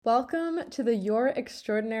Welcome to the Your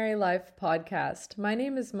Extraordinary Life podcast. My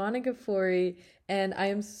name is Mahna Ghafori, and I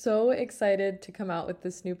am so excited to come out with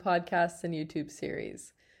this new podcast and YouTube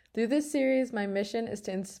series. Through this series, my mission is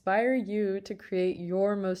to inspire you to create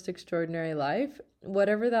your most extraordinary life,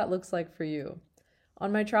 whatever that looks like for you.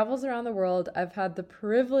 On my travels around the world, I've had the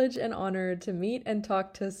privilege and honor to meet and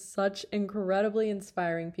talk to such incredibly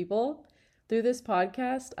inspiring people. Through this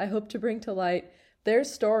podcast, I hope to bring to light their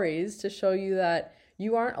stories to show you that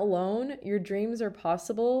you aren't alone, your dreams are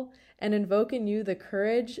possible, and invoke in you the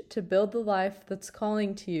courage to build the life that's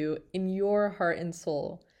calling to you in your heart and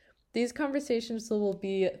soul. These conversations will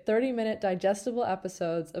be 30-minute digestible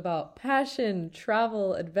episodes about passion,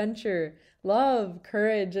 travel, adventure, love,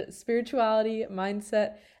 courage, spirituality,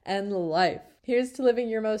 mindset, and life. Here's to living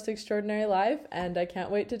your most extraordinary life, and I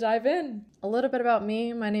can't wait to dive in. A little bit about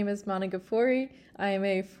me. My name is Mahna Ghafori. I am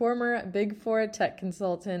a former Big Four tech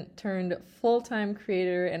consultant turned full-time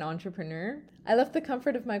creator and entrepreneur. I left the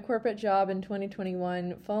comfort of my corporate job in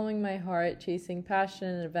 2021, following my heart, chasing passion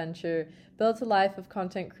and adventure, built a life of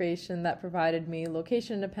content creation that provided me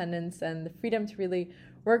location independence and the freedom to really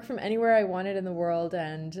work from anywhere I wanted in the world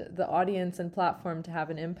and the audience and platform to have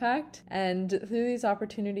an impact. And through these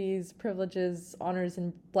opportunities, privileges, honors,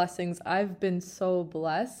 and blessings, I've been so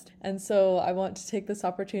blessed. And so I want to take this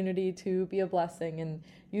opportunity to be a blessing and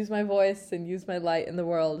use my voice and use my light in the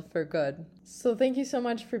world for good. So thank you so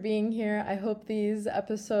much for being here. I hope these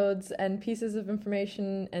episodes and pieces of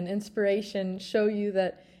information and inspiration show you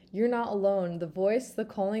that you're not alone. The voice, the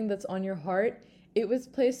calling that's on your heart, it was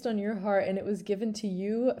placed on your heart and it was given to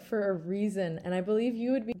you for a reason. And I believe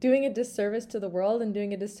you would be doing a disservice to the world and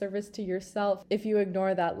doing a disservice to yourself if you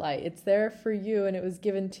ignore that light. It's there for you and it was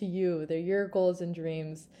given to you. They're your goals and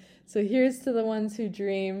dreams. So here's to the ones who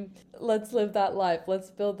dream. Let's live that life. Let's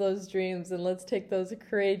build those dreams and let's take those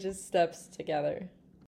courageous steps together.